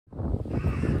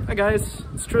Hi guys,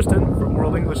 it's Tristan from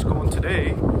World English School, and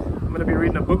today I'm going to be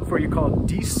reading a book for you called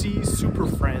DC Super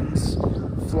Friends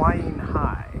Flying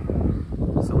High.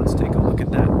 So let's take a look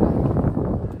at that.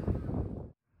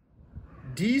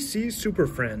 DC Super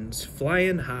Friends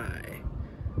Flying High.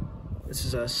 This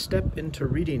is a step into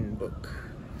reading book.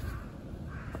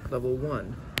 Level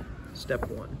 1, Step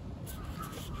 1.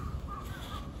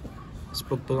 This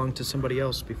book belonged to somebody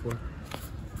else before.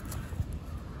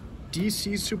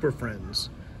 DC Super Friends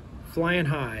Flying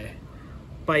High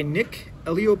by Nick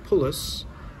Eliopulos,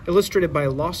 illustrated by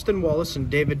Loston, Wallace, and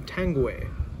David Tanguay.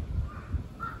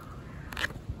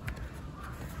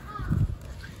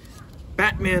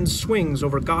 Batman swings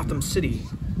over Gotham City.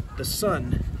 The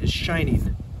sun is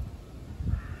shining.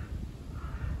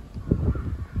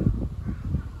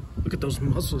 Look at those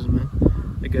muscles, man.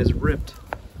 That guy's ripped.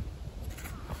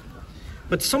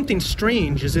 But something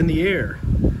strange is in the air.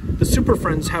 The Super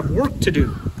Friends have work to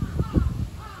do.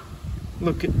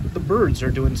 Look, the birds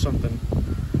are doing something.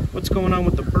 What's going on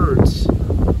with the birds?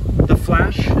 The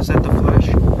Flash, is that the Flash?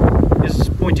 Is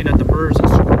pointing at the birds, and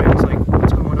Superman's like,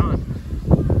 what's going on?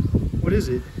 What is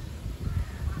it?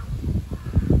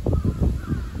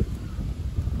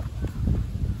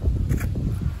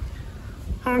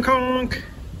 Honk honk!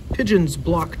 Pigeons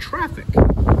block traffic.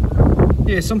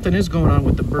 Yeah, something is going on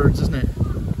with the birds, isn't it?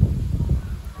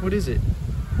 What is it?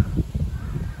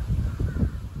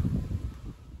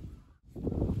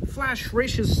 Flash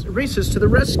races to the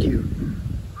rescue.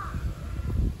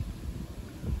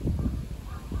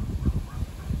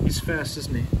 He's fast,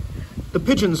 isn't he? The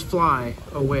pigeons fly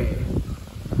away.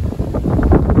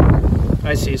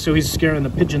 I see, so he's scaring the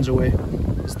pigeons away.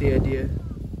 That's the idea.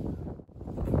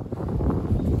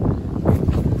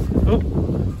 Oh,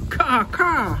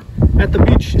 caw. At the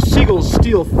beach, seagulls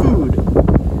steal food.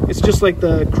 It's just like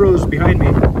the crows behind me.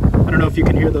 I don't know if you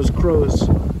can hear those crows.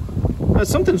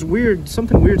 Something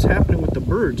weird's happening with the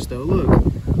birds, though. Look,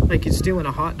 like he's stealing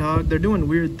a hot dog. They're doing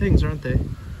weird things, aren't they?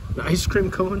 The ice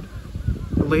cream cone.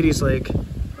 The lady's like,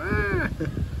 ah.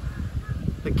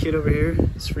 The kid over here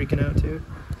is freaking out too.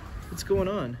 What's going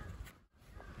on?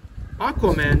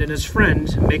 Aquaman and his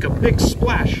friend make a big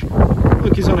splash.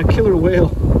 Look, he's on a killer whale.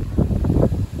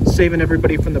 Saving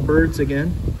everybody from the birds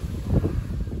again.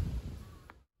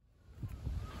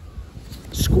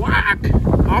 Squawk!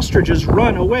 Ostriches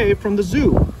run away from the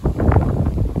zoo.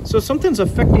 So something's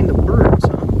affecting the birds,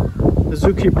 huh? The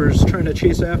zookeeper's trying to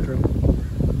chase after them.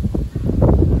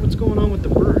 What's going on with the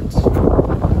birds?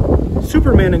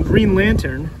 Superman and Green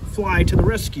Lantern fly to the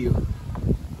rescue.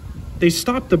 They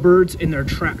stop the birds in their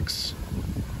tracks.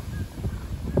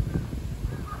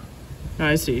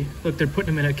 I see. Look, they're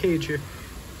putting them in a cage here.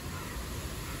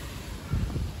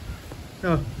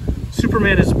 Oh,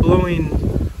 Superman is blowing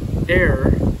air,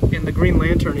 and the Green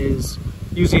Lantern is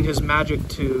using his magic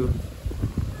to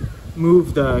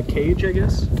move the cage, I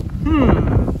guess.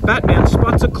 Batman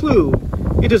spots a clue.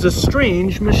 It is a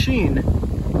strange machine.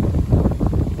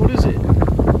 What is it?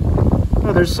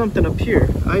 Oh, there's something up here.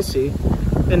 I see.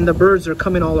 And the birds are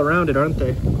coming all around it, aren't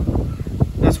they?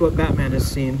 That's what Batman is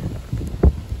seeing.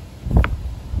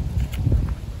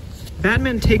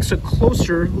 Batman takes a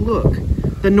closer look.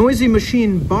 The noisy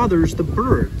machine bothers the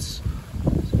birds.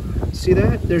 See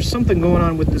that? There's something going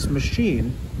on with this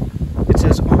machine. It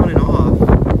says on and off.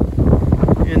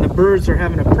 And the birds are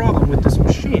having a problem with this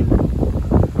machine.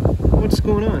 What's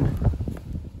going on?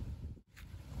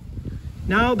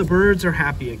 Now the birds are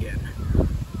happy again.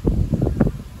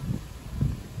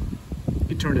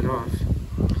 You turned it off.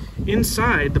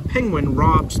 Inside, the penguin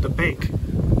robs the bank.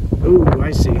 Ooh,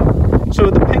 I see. So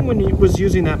the penguin was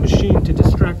using that machine to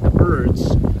distract the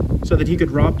birds so that he could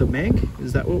rob the bank?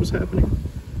 Is that what was happening?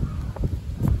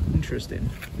 Interesting.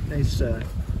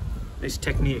 Nice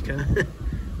technique, huh?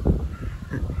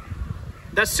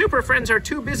 The Super Friends are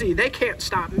too busy. They can't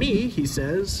stop me, he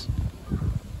says.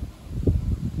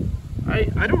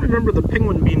 I don't remember the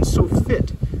penguin being so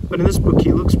fit, but in this book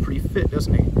he looks pretty fit,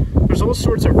 doesn't he? There's all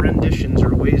sorts of renditions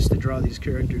or ways to draw these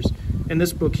characters. In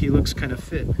this book he looks kind of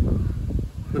fit.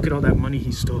 Look at all that money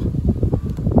he stole.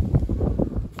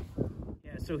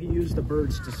 Yeah, so he used the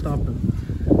birds to stop them.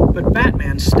 But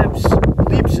Batman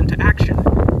leaps into action.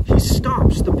 He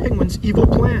stops the penguin's evil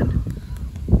plan.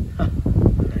 Huh,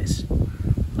 nice.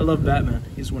 I love Batman.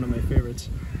 He's one of my favorites.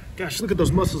 Gosh, look at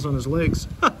those muscles on his legs.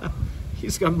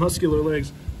 He's got muscular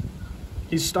legs.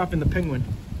 He's stopping the penguin.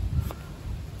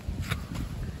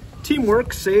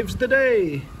 Teamwork saves the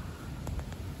day.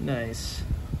 Nice.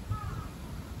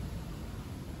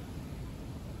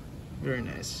 Very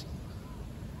nice.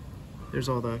 There's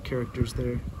all the characters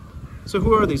there. So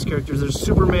who are these characters? There's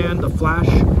Superman, the Flash,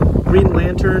 Green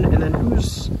Lantern, and then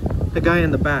who's the guy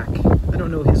in the back? I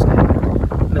don't know his name.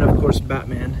 And then of course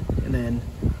Batman, and then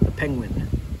the Penguin.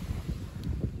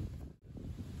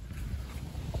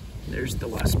 There's the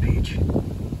last page.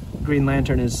 Green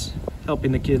Lantern is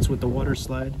helping the kids with the water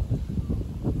slide.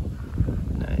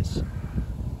 Nice.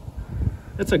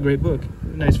 That's a great book.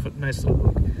 Nice little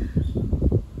book.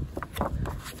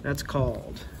 That's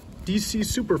called DC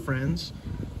Super Friends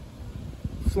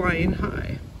Flying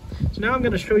High. So now I'm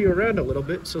going to show you around a little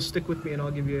bit, so stick with me and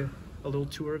I'll give you a little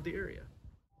tour of the area.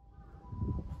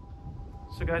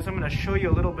 So guys, I'm going to show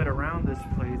you a little bit around this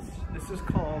place. This is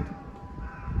called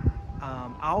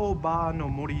Aoba no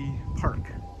Mori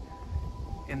Park,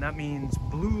 and that means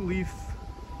Blue Leaf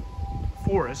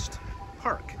Forest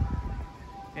Park.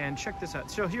 And check this out.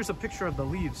 So here's a picture of the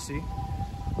leaves, see?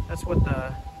 That's what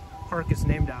the park is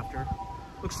named after.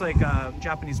 Looks like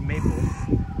Japanese maple.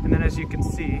 And then as you can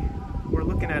see, we're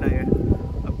looking at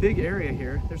a big area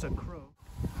here. There's a crow.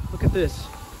 Look at this.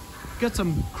 We've got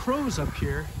some crows up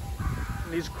here.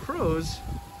 And these crows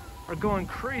are going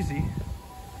crazy.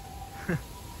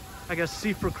 I guess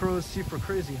C for crows, C for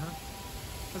crazy, huh?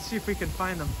 Let's see if we can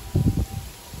find them.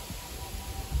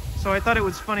 So I thought it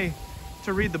was funny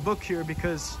to read the book here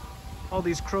because all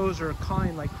these crows are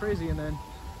cawing like crazy, and then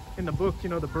in the book, you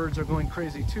know, the birds are going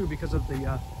crazy too because of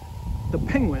the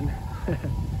penguin.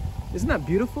 Isn't that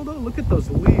beautiful though? Look at those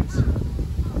leaves.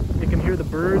 You can hear the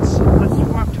birds. Let's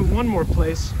walk to one more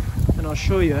place and I'll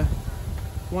show you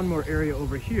one more area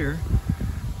over here.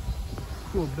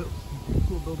 Cool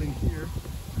building here.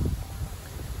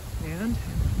 And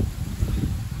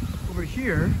over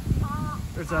here,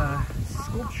 there's a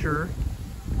sculpture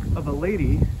of a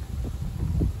lady,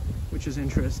 which is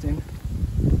interesting.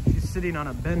 She's sitting on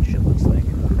a bench, it looks like.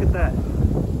 Look at that.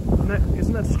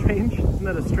 Isn't that strange? Isn't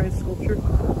that a strange sculpture?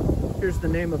 Here's the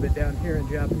name of it down here in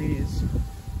Japanese.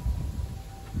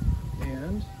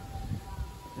 And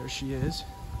there she is.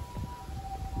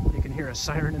 You can hear a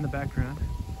siren in the background.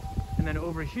 And then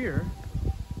over here,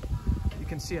 you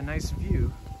can see a nice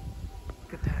view.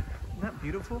 Look at that. Isn't that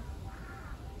beautiful?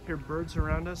 Hear birds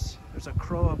around us. There's a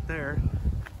crow up there.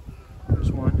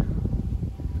 There's one.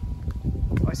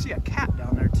 Oh, I see a cat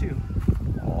down there too.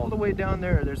 All the way down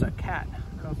there, there's a cat.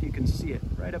 I don't know if you can see it.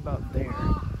 Right about there.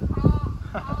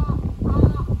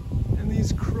 And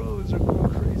these crows are going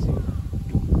crazy.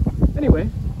 Anyway,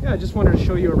 yeah, I just wanted to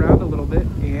show you around a little bit,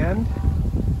 and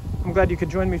I'm glad you could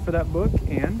join me for that book,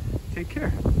 and take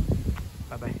care.